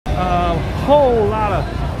A whole lot of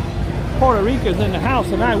Puerto Ricans in the house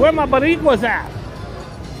tonight. Where my boricuas at?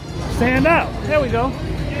 Stand up. There we go.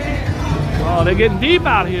 Oh, they're getting deep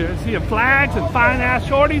out here. See flags and fine ass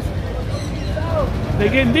shorties. They're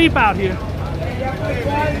getting deep out here.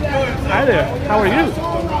 Hi there. How are you?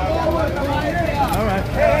 All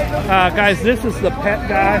right. Guys, this is the pet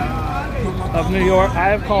guy of New York. I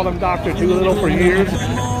have called him Dr. Doolittle for years.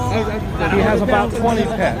 He has about 20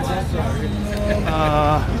 pets.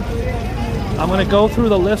 I'm going to go through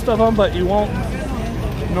the list of them, but you won't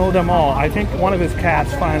know them all. I think one of his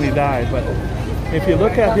cats finally died, but if you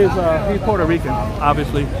look at his, he's Puerto Rican,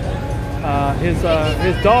 obviously. His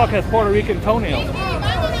dog has Puerto Rican toenails.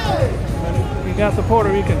 He got the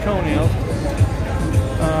Puerto Rican toenails.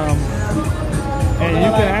 And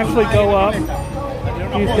you can actually go up.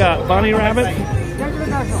 He's got bunny rabbits.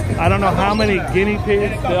 I don't know how many guinea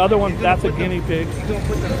pigs. The other one, that's a guinea pig.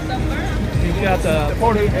 He's got the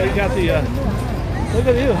look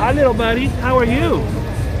at you. Hi, little buddy. How are you?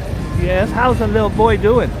 Yes, how's the little boy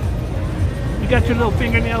doing? You got your little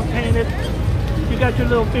fingernails painted? You got your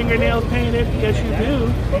little fingernails painted? Yes, you do.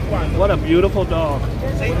 What a beautiful dog.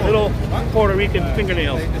 Little Puerto Rican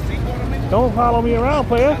fingernails. Don't follow me around,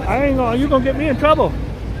 player. You're gonna get me in trouble.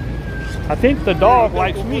 I think the dog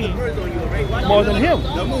likes me more than him.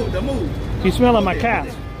 He's smelling my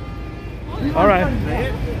cats. All right.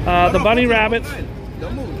 The bunny rabbits.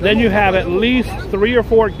 Then you have at least 3 or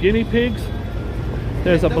 4 guinea pigs.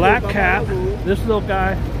 There's a black cat. This little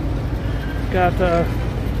guy got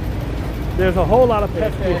there's a whole lot of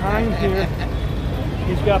pets behind here.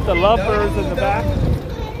 He's got the lovebirds in the back.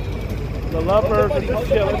 The lovebirds are just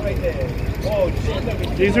chilling.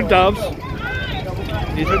 These are doves.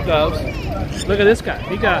 These are doves. Look at this guy.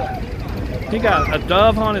 He got a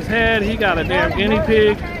dove on his head. He got a damn guinea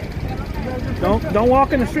pig. Don't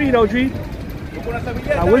walk in the street, OG.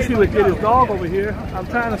 I wish he would get his dog over here. I'm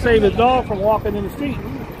trying to save his dog from walking in the street.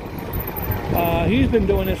 He's been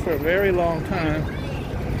doing this for a very long time.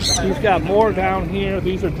 He's got more down here.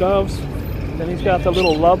 These are doves. Then he's got the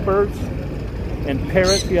little lovebirds and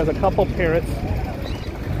parrots. He has a couple parrots.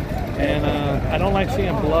 And I don't like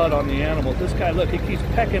seeing blood on the animals. This guy, look, he keeps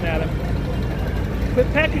pecking at him.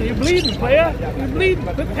 Quit pecking. You're bleeding, player. You're bleeding.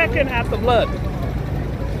 Quit pecking at the blood.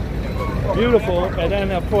 Beautiful. And then,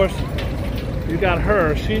 of course, you got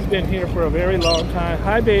her. She's been here for a very long time.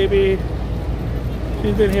 Hi, baby.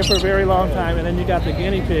 She's been here for a very long time. And then you got the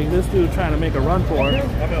guinea pig. This dude trying to make a run for her.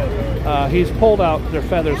 He's pulled out their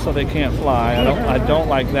feathers so they can't fly. I don't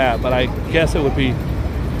like that, but I guess it would be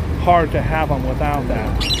hard to have them without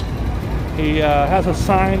that. He has a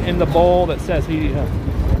sign in the bowl that says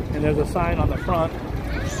and there's a sign on the front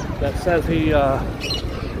that says he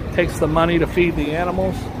takes the money to feed the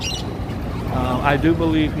animals. I do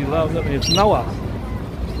believe he loves them. It's Noah.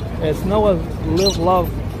 It's Noah's Live Love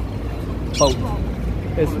boat.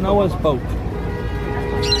 It's Noah's boat.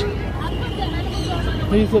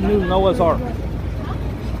 He's the new Noah's Ark.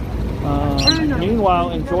 Meanwhile,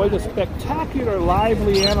 enjoy the spectacular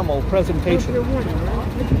lively animal presentation.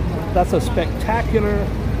 That's a spectacular...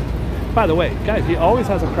 By the way, guys, he always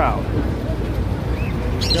has a crowd.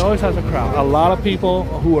 He always has a crowd. A lot of people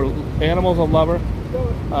who are animals a lover.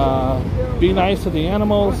 Be nice to the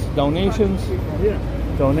animals. Donations.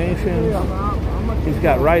 Donations. He's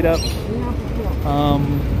got write-ups.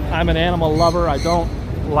 I'm an animal lover. I don't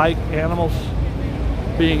like animals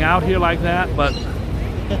being out here like that, but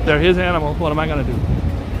they're his animals. What am I going to do?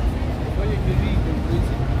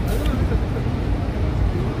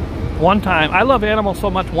 One time, I love animals so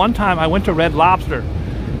much. One time I went to Red Lobster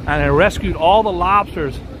and I rescued all the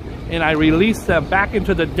lobsters and I released them back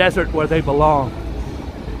into the desert where they belong.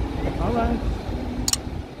 All right.